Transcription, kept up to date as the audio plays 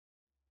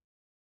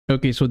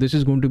Okay, so this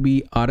is going to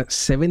be our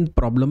 7th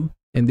problem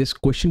in this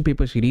question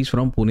paper series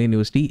from Pune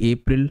University,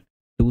 April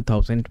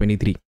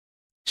 2023.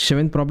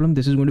 7th problem.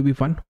 This is going to be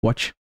fun.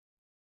 Watch.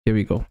 Here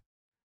we go.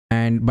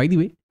 And by the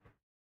way,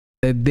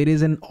 there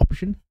is an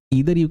option.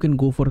 Either you can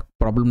go for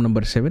problem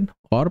number 7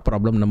 or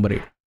problem number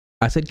 8.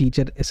 As a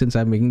teacher, since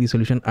I'm making the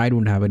solution, I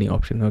don't have any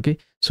option. Okay,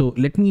 so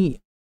let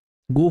me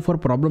go for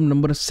problem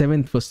number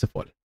 7 first of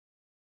all.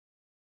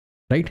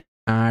 Right,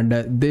 and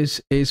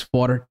this is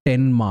for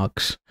 10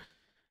 marks.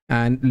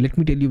 And let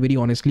me tell you very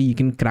honestly, you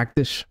can crack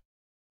this.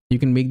 You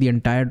can make the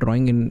entire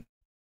drawing in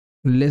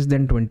less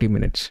than 20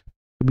 minutes.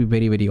 To be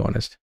very, very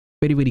honest,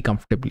 very, very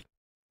comfortably.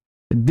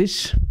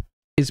 This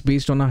is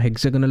based on a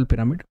hexagonal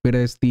pyramid,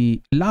 whereas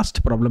the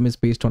last problem is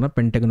based on a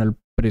pentagonal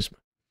prism.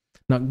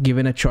 Now,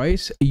 given a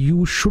choice,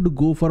 you should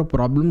go for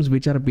problems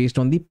which are based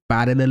on the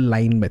parallel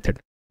line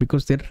method,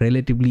 because they're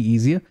relatively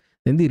easier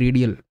than the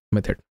radial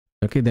method.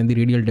 Okay, then the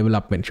radial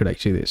development, should I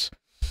say this?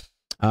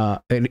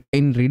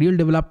 In radial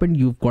development,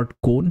 you've got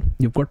cone,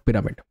 you've got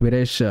pyramid,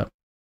 whereas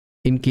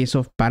in case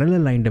of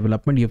parallel line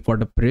development, you've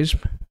got a prism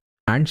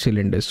and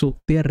cylinders. So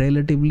they are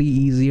relatively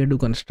easier to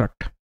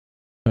construct.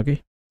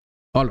 Okay,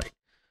 all right.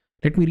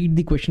 Let me read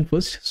the question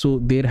first. So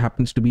there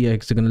happens to be a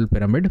hexagonal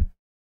pyramid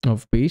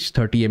of base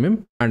 30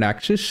 mm and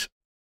axis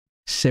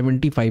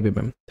 75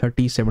 mm,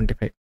 30,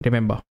 75.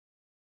 Remember,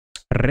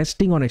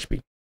 resting on HP.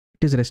 It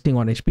is resting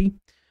on HP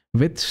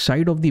with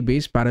side of the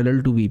base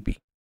parallel to VP.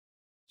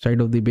 Side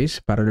of the base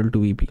parallel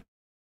to VP.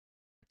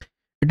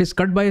 It is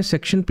cut by a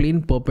section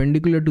plane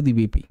perpendicular to the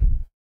VP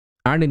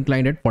and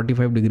inclined at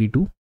 45 degree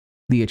to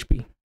the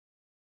HP,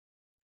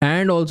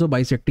 and also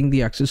bisecting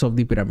the axis of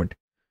the pyramid.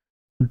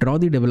 Draw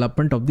the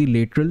development of the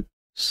lateral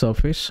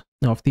surface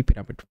of the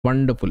pyramid.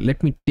 Wonderful.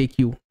 Let me take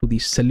you to the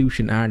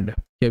solution, and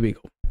here we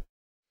go.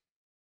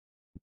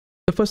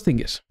 The first thing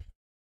is,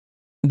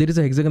 there is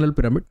a hexagonal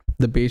pyramid.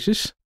 The base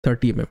is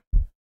 30 mm.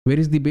 Where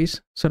is the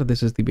base? Sir,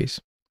 this is the base.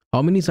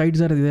 How many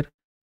sides are there?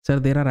 Sir,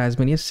 there are as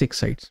many as 6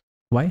 sides.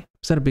 Why?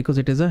 Sir, because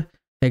it is a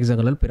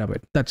hexagonal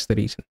pyramid. That's the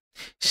reason.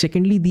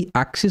 Secondly, the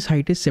axis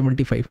height is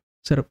 75.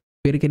 Sir,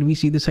 where can we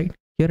see the side?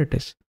 Here it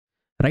is.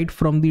 Right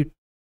from the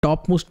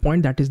topmost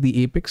point, that is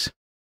the apex,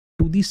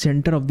 to the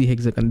center of the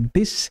hexagon.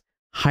 This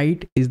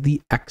height is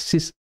the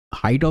axis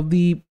height of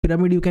the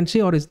pyramid, you can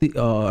say, or is the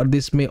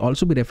this may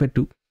also be referred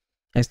to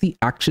as the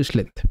axis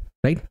length.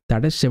 Right?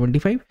 That is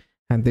 75,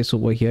 and this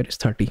over here is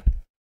 30.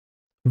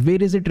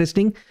 Where is it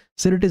resting?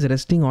 Sir, it is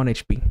resting on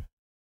HP,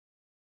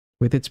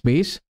 with its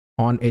base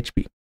on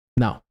HP.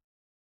 Now,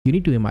 you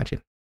need to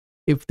imagine,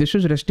 if this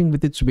is resting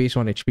with its base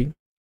on HP,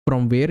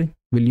 from where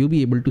will you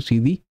be able to see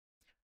the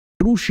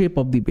true shape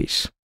of the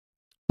base?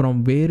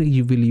 From where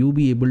will you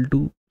be able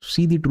to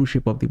see the true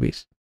shape of the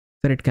base?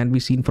 Sir, it can be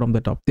seen from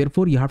the top.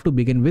 Therefore, you have to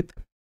begin with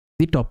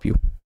the top view.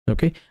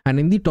 Okay, and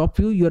in the top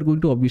view, you are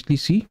going to obviously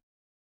see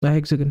the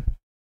hexagon.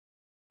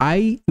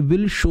 I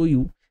will show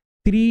you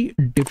 3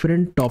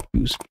 different top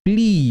views.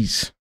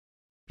 Please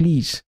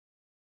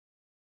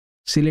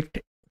select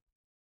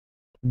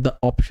the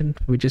option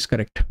which is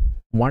correct.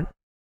 1,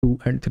 2,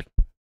 and 3.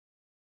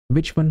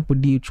 Which one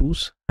would you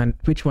choose and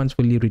which ones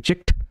will you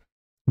reject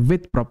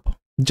with proper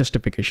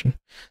justification?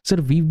 Sir,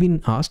 we've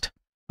been asked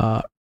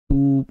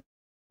to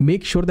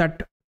make sure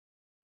that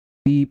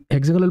the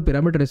hexagonal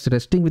pyramid is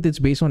resting with its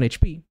base on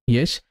HP.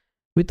 Yes,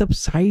 with a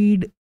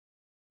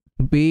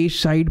base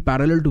side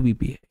parallel to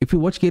VP. If you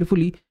watch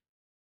carefully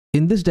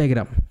in this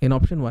diagram, in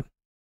option 1,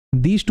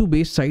 these 2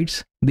 base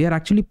sides, they are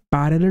actually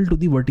parallel to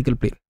the vertical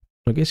plane.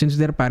 Okay, since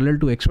they are parallel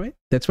to XY,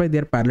 that's why they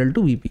are parallel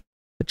to VP.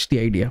 That's the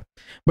idea.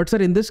 But sir,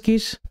 in this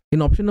case,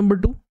 in option number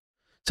 2,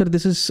 sir,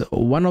 this is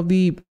one of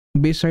the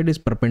base side is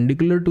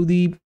perpendicular to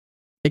the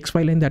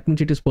XY line. That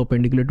means it is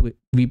perpendicular to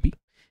VP.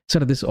 Sir,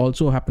 this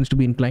also happens to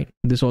be inclined.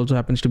 This also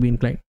happens to be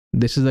inclined.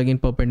 This is again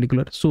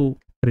perpendicular. So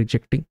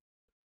rejecting,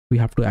 we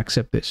have to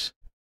accept this.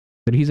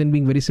 The reason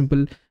being very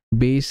simple.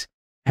 Base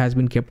has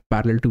been kept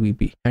parallel to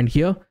VP, and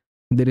here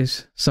there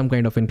is some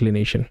kind of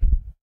inclination.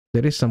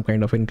 There is some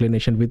kind of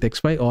inclination with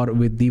XY or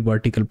with the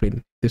vertical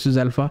plane. This is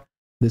alpha.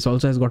 This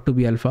also has got to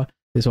be alpha.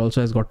 This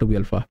also has got to be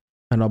alpha.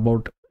 And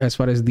about as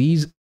far as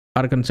these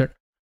are concerned,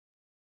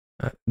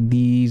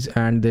 these,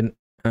 and then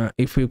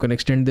if you can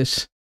extend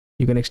this,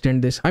 you can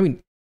extend this. I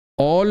mean,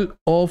 all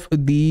of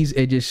these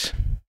edges,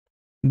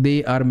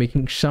 they are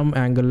making some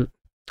angle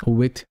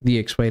with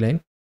the XY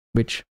line,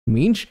 which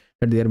means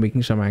that they are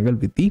making some angle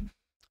with the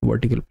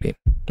vertical plane.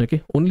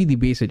 Okay, only the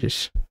base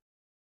edges.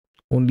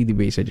 Only the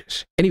base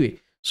edges. Anyway,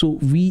 so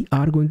we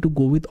are going to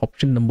go with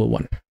option number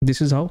 1.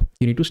 This is how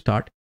you need to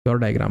start your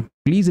diagram.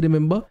 Please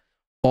remember,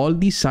 all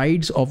the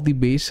sides of the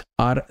base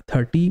are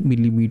 30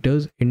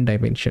 millimeters in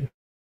dimension.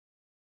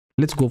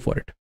 Let's go for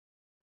it.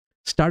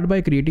 Start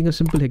by creating a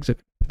simple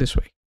hexagon this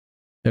way.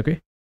 Okay,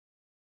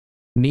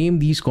 name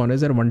these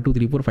corners are 1, 2,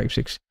 3, 4, 5,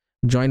 6.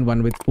 Join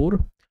 1 with 4,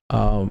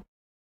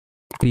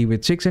 3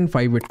 with 6, and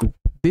 5 with 2.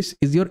 This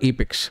is your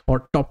apex,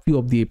 or top view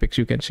of the apex,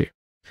 you can say.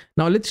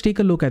 Now let's take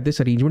a look at this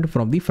arrangement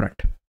from the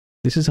front.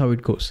 This is how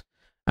it goes.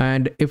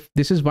 And if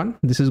this is 1,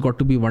 this has got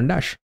to be 1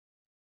 dash.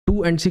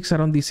 2 and 6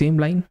 are on the same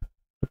line.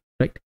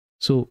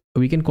 So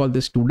we can call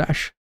this 2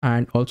 dash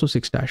and also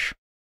 6 dash.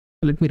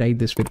 Let me write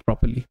this very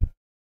properly.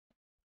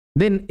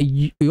 Then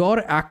your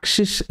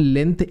axis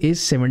length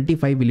is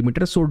 75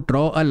 millimeters. So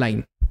draw a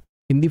line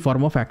in the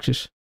form of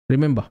axis.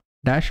 Remember,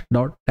 dash,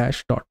 dot,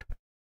 dash, dot.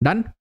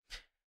 Done.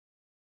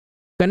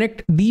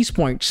 Connect these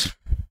points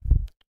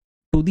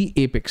to the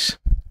apex.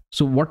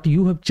 So what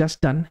you have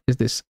just done is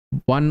this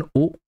 1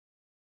 O,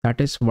 that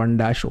is 1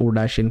 dash O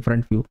dash in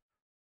front view,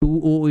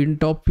 2 O in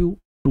top view,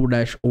 2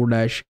 dash O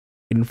dash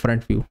in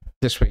front view,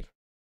 this way.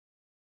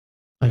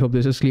 I hope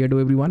this is clear to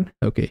everyone.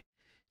 Okay.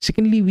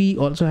 Secondly, we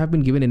also have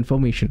been given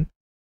information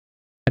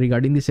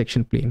regarding the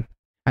section plane,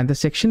 and the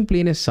section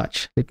plane is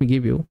such, let me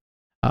give you,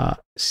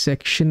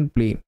 section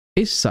plane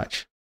is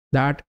such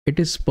that it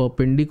is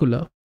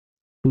perpendicular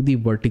to the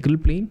vertical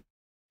plane,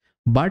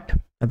 but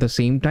at the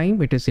same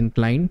time it is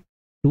inclined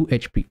to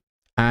HP,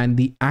 and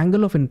the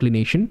angle of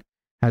inclination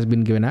has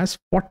been given as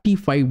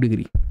 45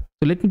 degree.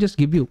 So let me just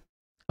give you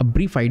a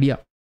brief idea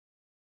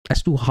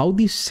as to how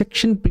the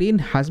section plane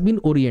has been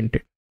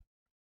oriented.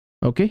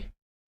 Okay,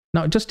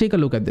 now just take a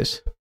look at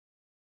this.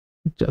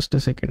 Just a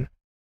second.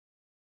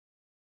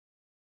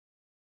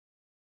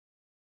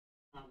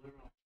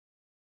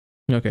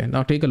 Okay,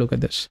 now take a look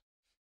at this.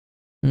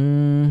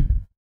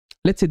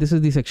 Let's say this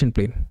is the section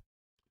plane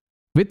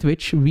with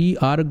which we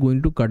are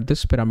going to cut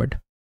this pyramid.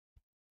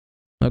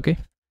 Okay,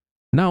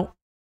 now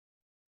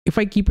if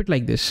I keep it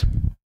like this,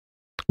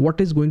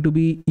 what is going to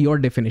be your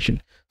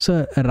definition?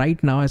 So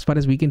right now, as far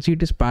as we can see,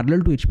 it is parallel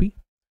to HP,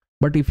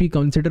 but if we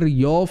consider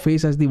your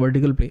face as the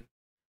vertical plane,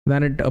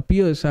 then it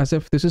appears as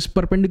if this is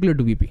perpendicular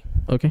to VP.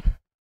 Okay,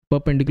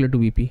 perpendicular to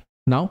VP.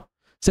 Now,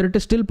 sir, it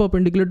is still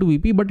perpendicular to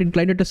VP, but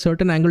inclined at a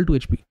certain angle to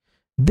HP.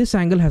 This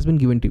angle has been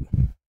given to you.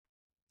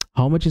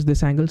 How much is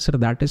this angle, sir?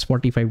 That is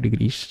 45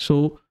 degrees.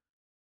 So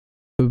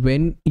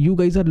when you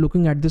guys are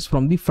looking at this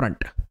from the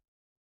front,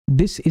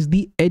 this is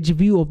the edge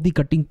view of the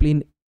cutting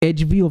plane,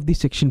 edge view of the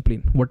section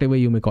plane, whatever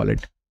you may call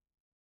it.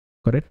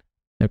 Correct?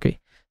 Okay.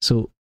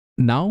 So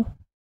now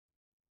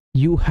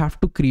you have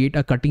to create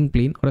a cutting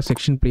plane or a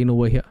section plane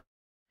over here.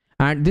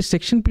 And this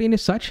section plane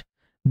is such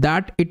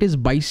that it is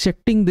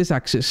bisecting this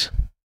axis.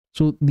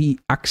 So the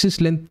axis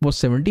length was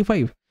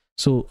 75.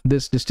 So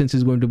this distance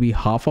is going to be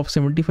half of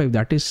 75.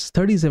 That is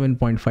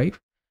 37.5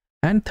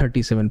 and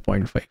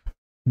 37.5.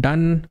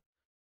 Done.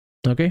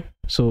 Okay.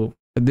 So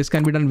this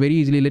can be done very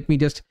easily. Let me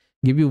just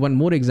give you one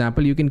more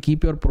example. You can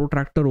keep your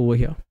protractor over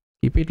here.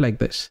 Keep it like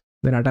this.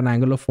 Then at an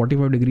angle of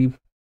 45 degree,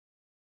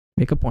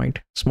 make a point,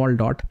 small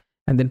dot,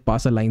 and then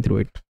pass a line through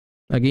it.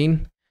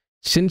 Again,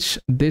 since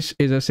this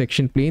is a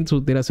section plane, so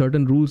there are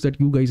certain rules that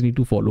you guys need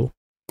to follow.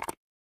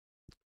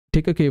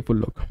 Take a careful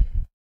look.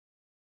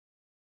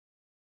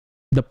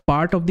 The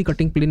part of the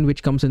cutting plane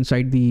which comes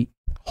inside the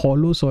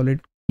hollow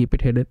solid, keep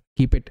it hidden,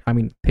 keep it,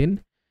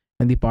 thin,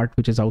 and the part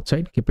which is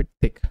outside, keep it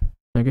thick.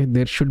 Okay,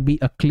 there should be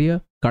a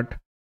clear cut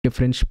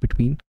difference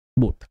between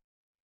both.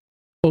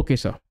 Okay,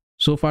 sir.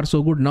 So far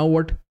so good. Now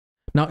what?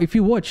 Now if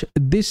you watch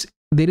this,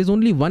 there is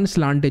only one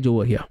slant edge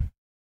over here.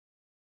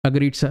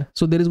 Agreed, sir.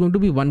 So there is going to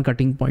be one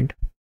cutting point.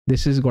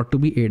 This has got to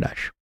be A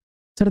dash.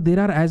 Sir, there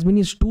are as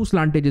many as 2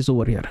 slant edges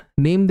over here.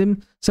 Name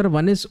them. Sir,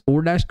 one is O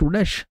dash 2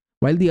 dash,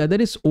 while the other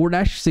is O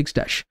dash 6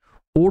 dash.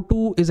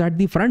 O2 is at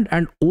the front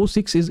and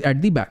O6 is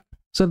at the back.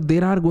 So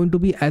there are going to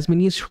be as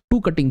many as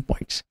 2 cutting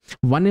points.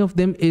 One of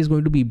them is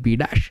going to be B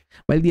dash,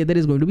 while the other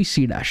is going to be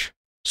C dash.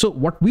 So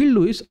what we'll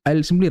do is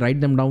I'll simply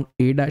write them down.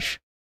 A dash.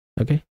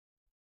 Okay.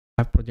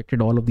 I've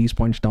projected all of these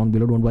points down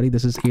below. Don't worry.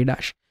 This is A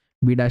dash,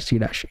 B dash, C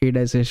dash. A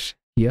dash is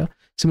here.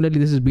 Similarly,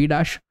 this is B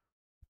dash,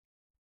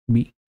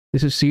 B.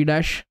 This is C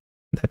dash.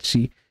 That's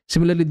C.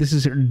 Similarly, this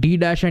is D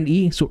dash and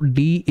E. So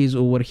D is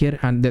over here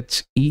and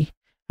that's E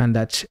and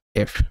that's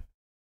F.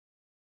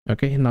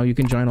 Okay. Now you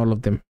can join all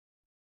of them,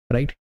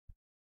 right?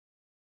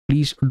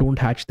 Please don't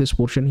hatch this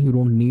portion. You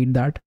don't need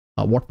that.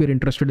 What we're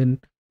interested in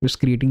is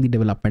creating the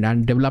development,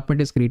 and development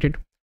is created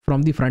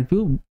from the front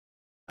view.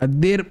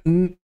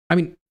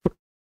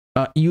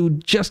 You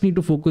just need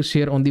to focus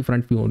here on the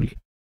front view only,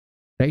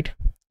 right?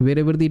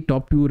 Wherever the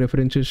top view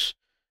references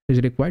is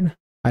required,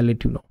 I'll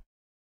let you know.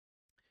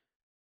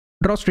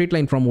 Draw straight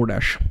line from O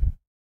dash.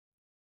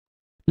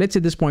 Let's say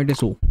this point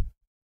is O.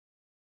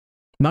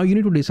 Now you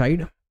need to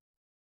decide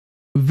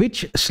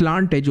which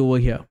slant edge over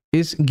here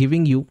is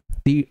giving you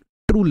the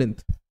true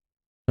length.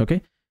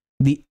 Okay.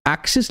 The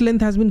axis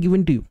length has been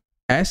given to you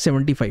as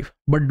 75,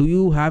 but do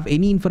you have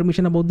any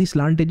information about the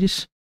slant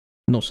edges?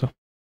 No, sir.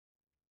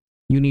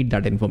 You need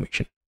that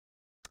information.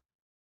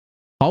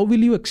 How will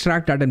you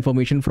extract that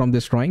information from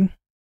this drawing?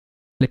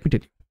 Let me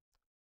tell you.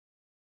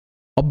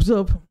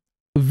 Observe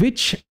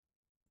which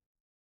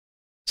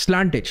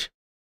slant edge,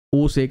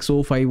 O6,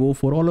 O5,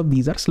 O4, all of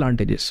these are slant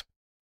edges.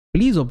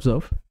 Please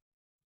observe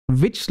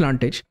which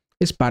slant edge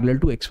is parallel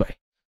to XY.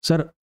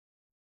 Sir,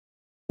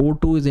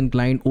 O2 is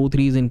inclined,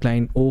 O3 is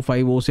inclined,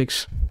 O5,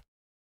 O6,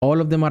 all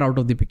of them are out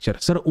of the picture.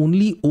 Sir,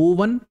 only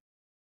O1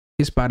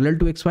 is parallel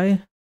to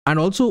XY and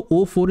also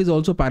O4 is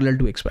also parallel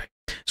to XY.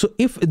 So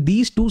if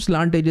these 2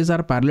 slant edges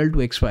are parallel to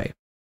XY,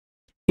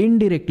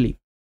 indirectly,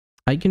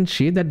 I can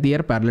say that they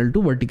are parallel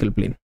to vertical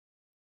plane.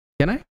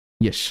 Can I?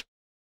 Yes.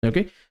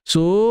 Okay.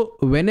 So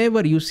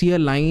whenever you see a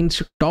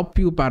line's top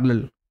view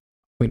parallel,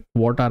 I mean,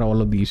 what are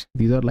all of these?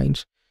 These are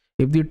lines.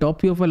 If the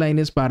top view of a line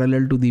is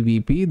parallel to the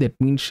VP, that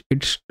means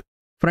its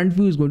front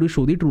view is going to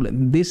show the true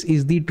length. This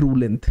is the true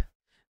length.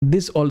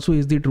 This also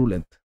is the true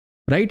length,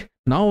 right?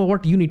 Now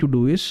what you need to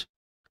do is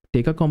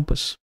take a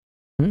compass,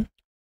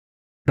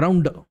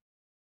 round,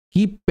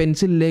 keep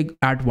pencil leg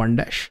at 1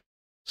 dash,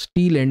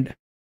 steel end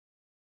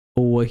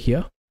over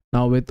here.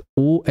 Now with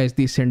O as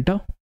the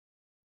center,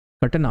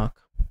 cut an arc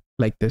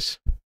like this,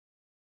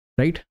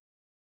 right?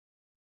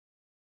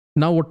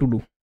 Now what to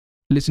do?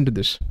 Listen to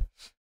this.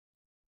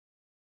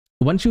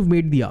 Once you've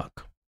made the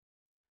arc,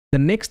 the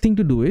next thing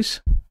to do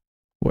is,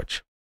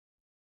 watch.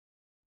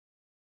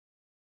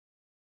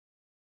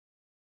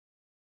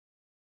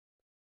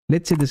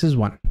 Let's say this is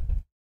 1.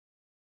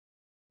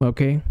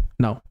 Okay.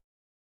 Now,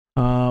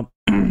 how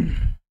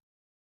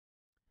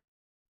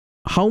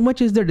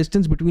much is the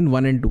distance between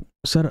 1 and 2?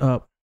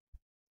 Sir,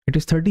 it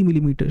is 30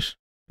 millimeters,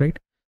 right?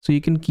 So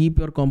you can keep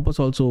your compass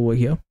also over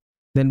here.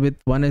 Then with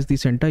 1 as the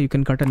center, you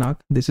can cut an arc.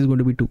 This is going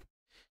to be 2.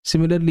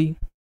 Similarly,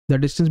 the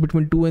distance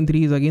between 2 and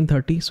 3 is again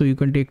 30. So you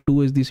can take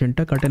 2 as the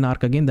center, cut an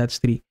arc again. That's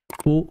 3,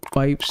 4,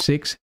 5,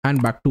 6,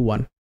 and back to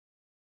 1.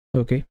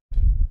 Okay.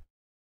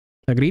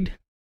 Agreed?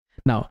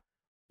 Now,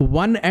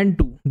 1 and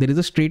 2, there is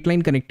a straight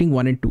line connecting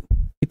 1 and 2.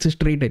 It's a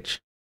straight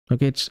edge.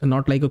 Okay. It's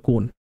not like a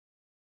cone.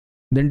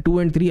 Then 2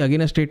 and 3,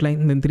 again a straight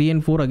line. Then 3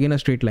 and 4, again a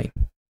straight line.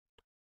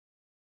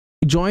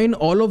 Join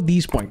all of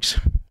these points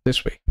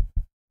this way.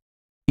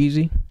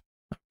 Easy.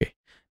 Okay.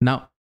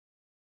 Now,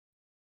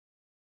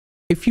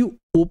 if you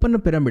open a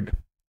pyramid,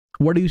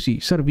 what do you see?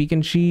 Sir, we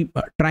can see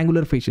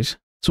triangular faces.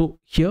 So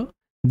here,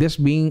 this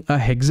being a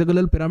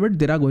hexagonal pyramid,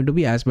 there are going to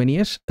be as many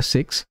as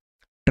 6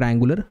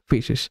 triangular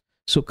faces.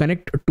 So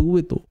connect 2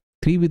 with O,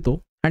 3 with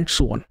O, and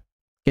so on.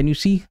 Can you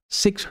see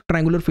 6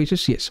 triangular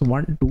faces? Yes.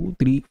 1, 2,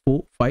 3,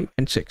 4, 5,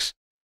 and 6.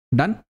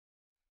 Done.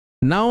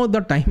 Now the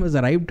time has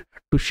arrived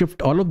to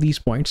shift all of these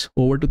points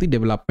over to the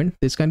development.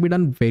 This can be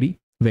done very,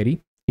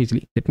 very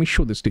easily. Let me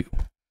show this to you.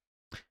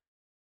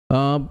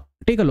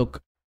 Take a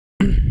look.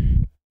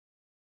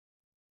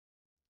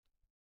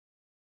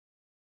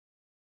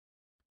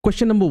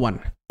 Question number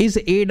 1. Is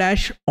A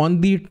dash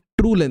on the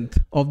true length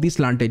of the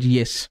slant edge?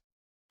 Yes.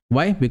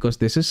 Why? Because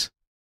the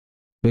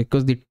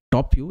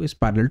top view is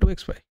parallel to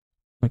XY.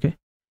 Okay.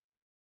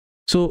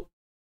 So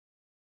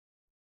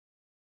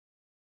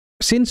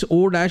since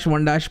O dash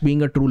 1 dash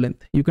being a true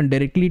length, you can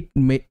directly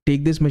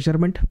take this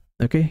measurement.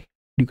 Okay.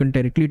 You can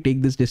directly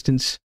take this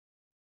distance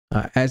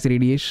as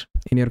radius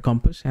in your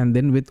compass, and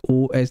then with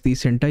O as the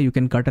center, you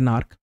can cut an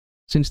arc.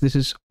 Since this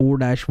is O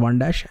dash 1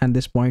 dash and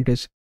this point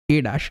is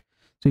A dash,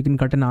 so you can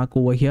cut an arc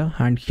over here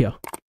and here.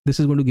 This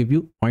is going to give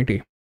you point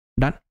A.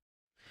 Done.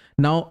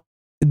 Now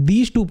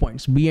these 2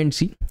 points B and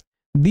C,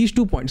 these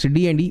 2 points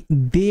D and E,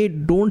 they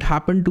don't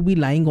happen to be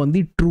lying on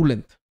the true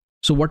length.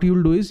 So what you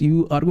will do is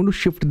you are going to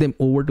shift them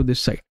over to this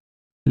side.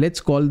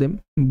 Let's call them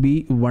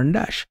B1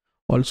 dash,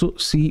 also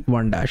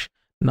C1 dash.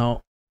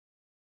 Now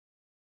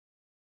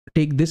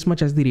take this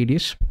much as the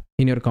radius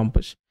in your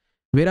compass.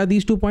 Where are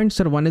these 2 points?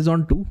 Sir, one is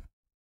on 2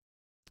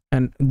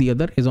 and the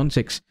other is on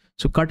 6.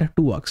 So cut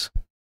 2 arcs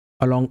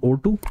along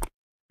O2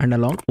 and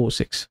along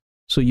O6.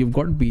 So you've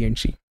got B and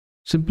C.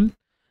 Simple.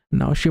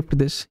 Now shift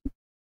this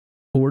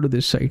over to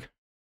this side.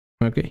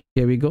 Okay,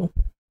 here we go.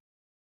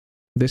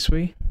 This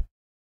way.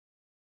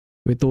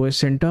 With OS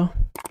center,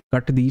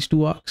 cut these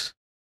 2 arcs.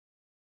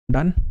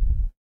 Done.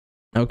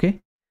 Okay.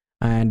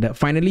 And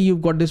finally,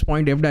 you've got this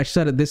point F dash.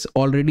 Sir, this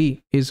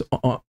already is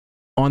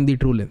on the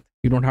true length.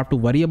 You don't have to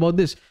worry about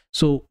this.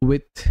 So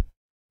with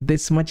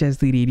this much as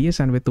the radius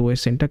and with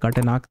OS center, cut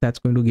an arc, that's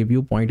going to give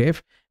you point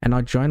F. And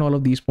now join all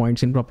of these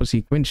points in proper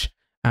sequence.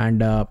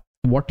 And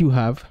what you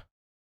have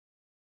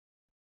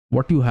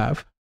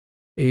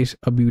is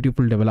a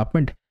beautiful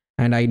development.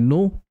 And I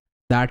know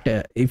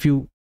that if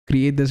you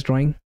create this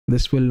drawing,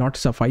 this will not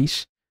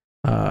suffice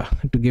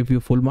to give you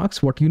full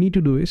marks. What you need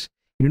to do is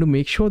you need to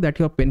make sure that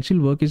your pencil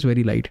work is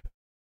very light,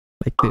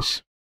 like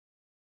this.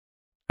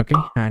 Okay,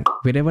 and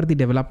wherever the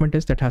development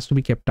is, that has to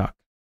be kept dark.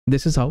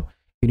 This is how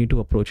you need to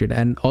approach it.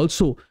 And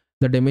also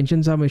the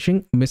dimensions are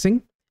missing.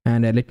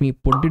 And let me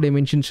put the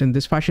dimensions in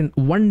this fashion.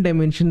 One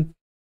dimension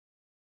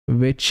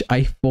which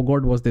I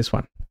forgot was this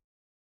one.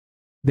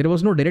 There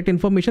was no direct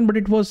information, but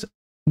it was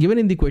given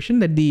in the question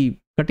that the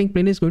cutting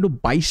plane is going to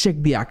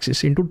bisect the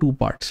axis into 2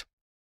 parts.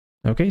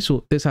 Okay,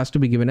 so this has to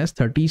be given as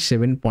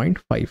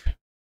 37.5.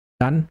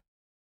 Done.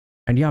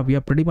 And yeah, we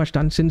are pretty much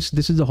done. Since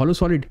this is a hollow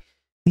solid,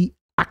 the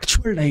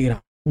actual diagram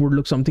would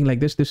look something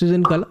like this. This is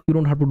in color. You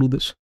don't have to do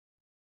this.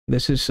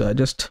 This is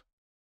just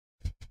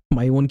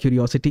my own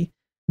curiosity.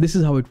 This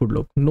is how it would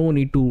look. No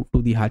need to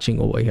do the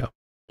hatching over here.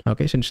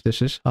 Okay, since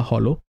this is a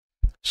hollow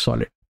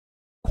solid.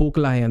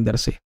 Khokla hai andar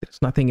se.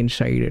 There's nothing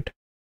inside it.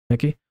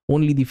 Okay,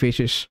 only the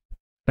faces,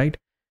 right?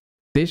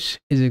 This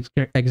is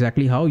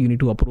exactly how you need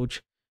to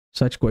approach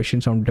such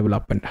questions on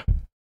development.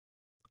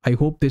 I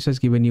hope this has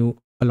given you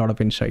a lot of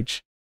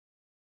insights.